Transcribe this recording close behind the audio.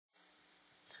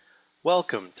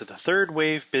Welcome to the Third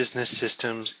Wave Business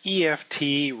Systems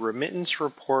EFT Remittance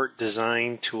Report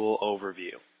Design Tool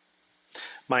Overview.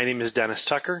 My name is Dennis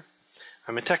Tucker.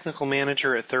 I'm a technical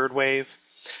manager at Third Wave,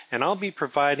 and I'll be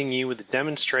providing you with a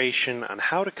demonstration on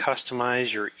how to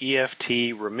customize your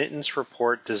EFT remittance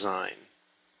report design.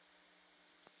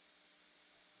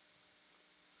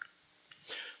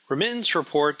 Remittance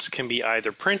reports can be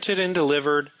either printed and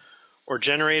delivered or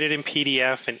generated in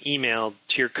PDF and emailed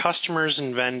to your customers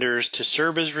and vendors to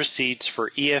serve as receipts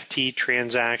for EFT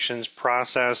transactions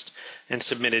processed and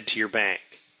submitted to your bank.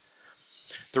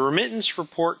 The Remittance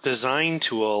Report Design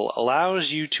tool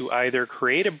allows you to either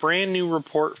create a brand new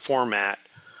report format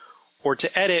or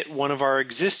to edit one of our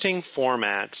existing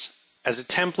formats as a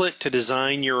template to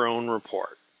design your own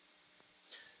report.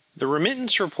 The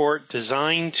Remittance Report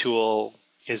Design tool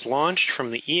is launched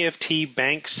from the EFT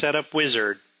Bank Setup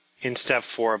Wizard in step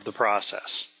 4 of the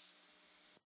process.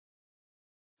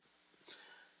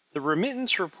 The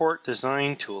Remittance Report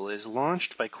Design tool is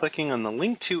launched by clicking on the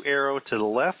Link To arrow to the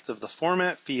left of the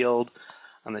Format field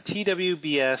on the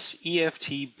TWBS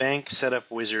EFT Bank Setup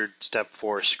Wizard Step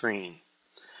 4 screen.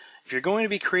 If you're going to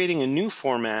be creating a new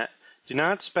format, do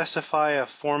not specify a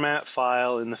format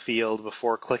file in the field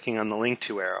before clicking on the Link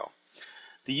To arrow.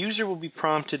 The user will be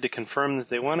prompted to confirm that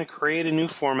they want to create a new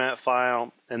format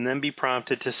file and then be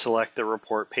prompted to select the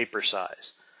report paper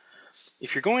size.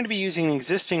 If you're going to be using an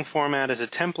existing format as a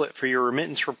template for your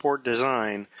remittance report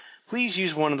design, please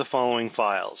use one of the following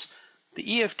files: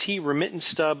 the EFT Remittance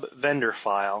Stub vendor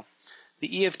file,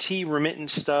 the EFT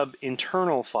Remittance Stub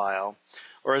internal file,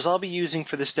 or as I'll be using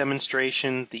for this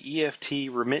demonstration, the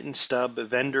EFT Remittance Stub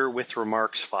vendor with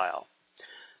remarks file.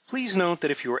 Please note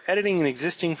that if you are editing an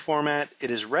existing format, it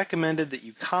is recommended that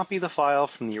you copy the file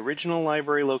from the original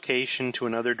library location to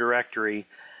another directory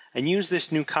and use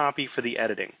this new copy for the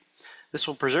editing. This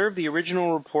will preserve the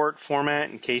original report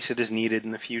format in case it is needed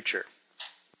in the future.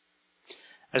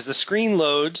 As the screen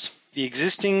loads, the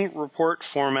existing report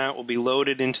format will be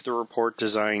loaded into the Report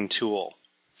Design tool.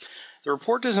 The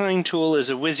Report Design tool is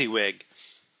a WYSIWYG,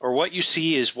 or what you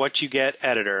see is what you get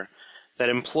editor, that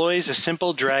employs a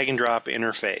simple drag-and-drop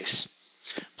interface.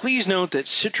 Please note that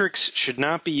Citrix should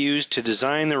not be used to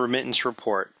design the remittance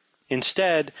report.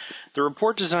 Instead, the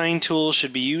Report Design tool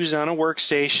should be used on a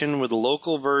workstation with a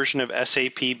local version of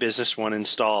SAP Business One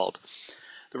installed.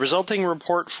 The resulting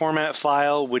report format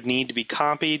file would need to be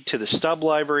copied to the stub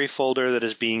library folder that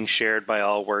is being shared by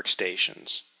all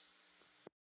workstations.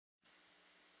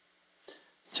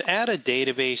 To add a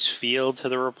database field to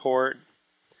the report,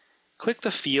 click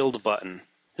the Field button.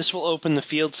 This will open the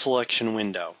field selection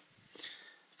window.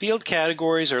 Field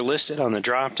categories are listed on the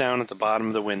drop-down at the bottom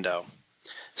of the window.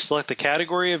 Select the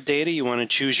category of data you want to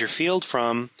choose your field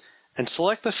from, and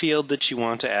select the field that you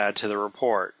want to add to the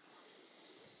report.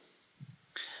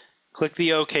 Click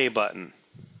the OK button.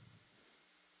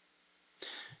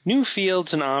 New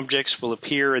fields and objects will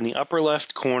appear in the upper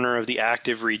left corner of the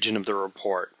active region of the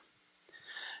report.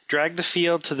 Drag the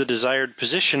field to the desired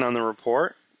position on the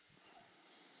report,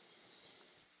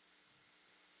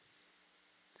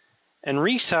 and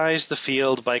resize the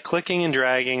field by clicking and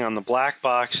dragging on the black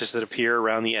boxes that appear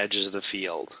around the edges of the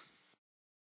field.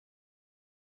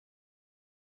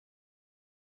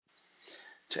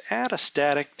 To add a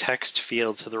static text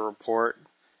field to the report,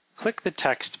 click the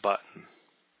Text button.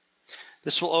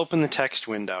 This will open the text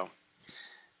window.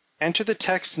 Enter the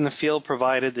text in the field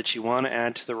provided that you want to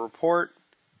add to the report,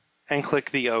 and click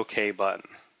the OK button.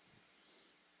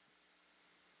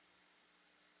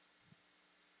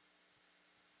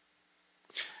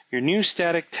 Your new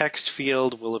static text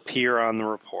field will appear on the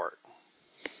report.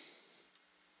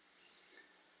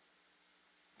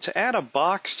 To add a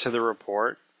box to the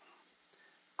report,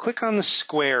 click on the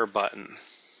Square button.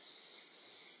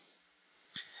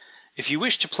 If you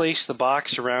wish to place the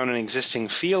box around an existing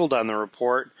field on the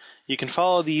report, you can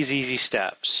follow these easy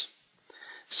steps.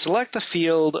 Select the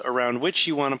field around which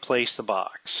you want to place the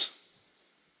box.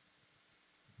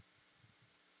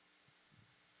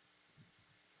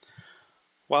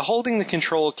 While holding the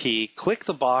Control key, click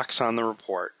the box on the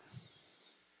report.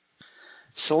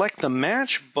 Select the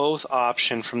Match Both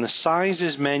option from the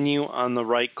Sizes menu on the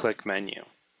right-click menu.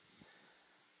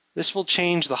 This will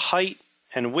change the height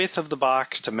and width of the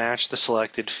box to match the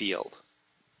selected field.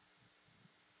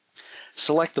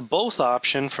 Select the Both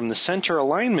option from the Center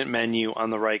Alignment menu on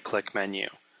the right-click menu.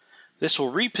 This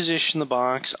will reposition the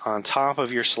box on top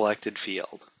of your selected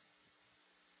field.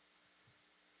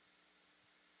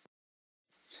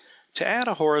 To add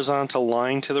a horizontal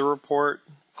line to the report,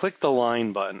 click the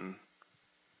Line button.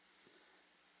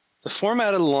 The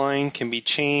formatted line can be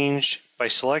changed by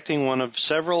selecting one of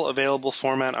several available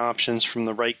format options from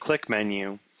the right-click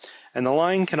menu, and the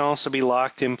line can also be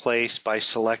locked in place by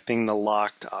selecting the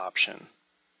Locked option.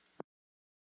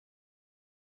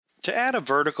 To add a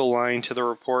vertical line to the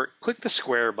report, click the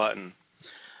square button.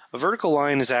 A vertical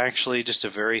line is actually just a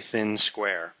very thin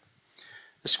square.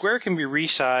 The square can be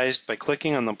resized by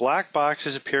clicking on the black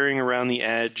boxes appearing around the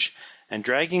edge and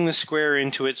dragging the square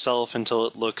into itself until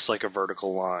it looks like a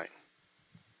vertical line.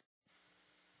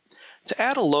 To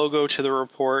add a logo to the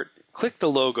report, click the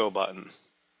Logo button.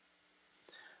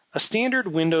 A standard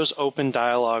Windows Open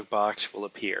dialog box will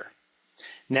appear.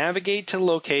 Navigate to the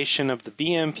location of the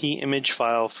BMP image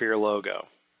file for your logo.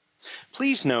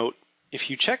 Please note, if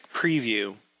you check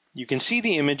Preview, you can see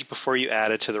the image before you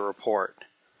add it to the report.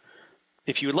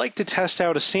 If you would like to test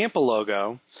out a sample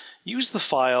logo, use the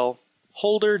file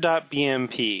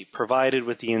holder.bmp provided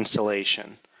with the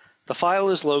installation. The file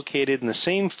is located in the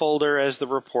same folder as the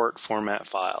report format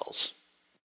files.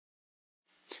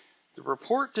 The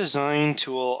Report Design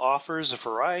tool offers a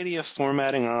variety of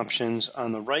formatting options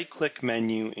on the right-click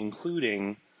menu,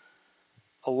 including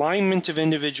alignment of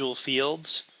individual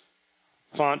fields,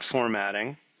 font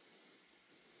formatting,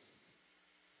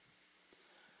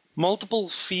 multiple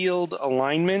field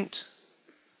alignment,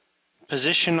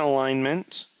 position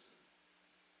alignment,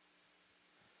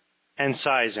 and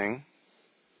sizing,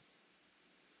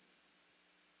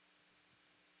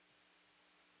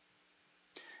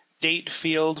 date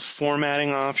field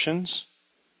formatting options,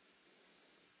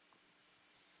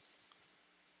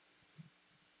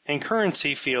 and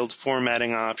currency field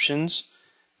formatting options,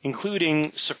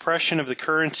 including suppression of the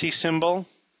currency symbol,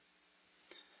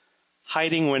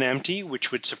 hiding when empty,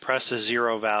 which would suppress a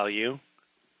zero value,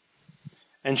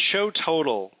 and show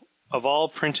total of all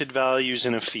printed values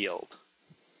in a field.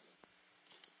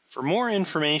 For more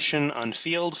information on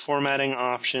field formatting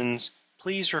options,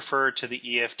 please refer to the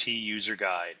EFT user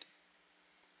guide.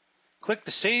 Click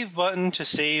the Save button to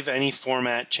save any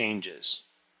format changes.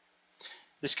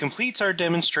 This completes our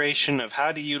demonstration of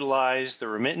how to utilize the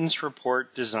Remittance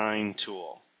Report Design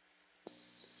tool.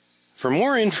 For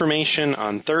more information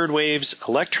on ThirdWave's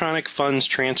electronic funds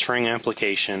transferring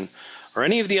application or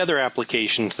any of the other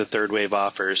applications that ThirdWave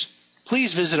offers,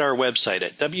 please visit our website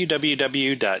at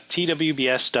www.twbs.com.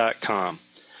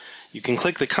 You can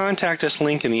click the Contact Us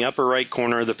link in the upper right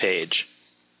corner of the page.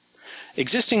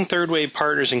 Existing ThirdWave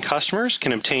partners and customers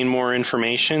can obtain more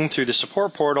information through the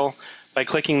support portal by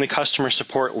clicking the Customer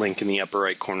Support link in the upper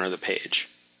right corner of the page.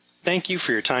 Thank you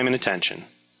for your time and attention.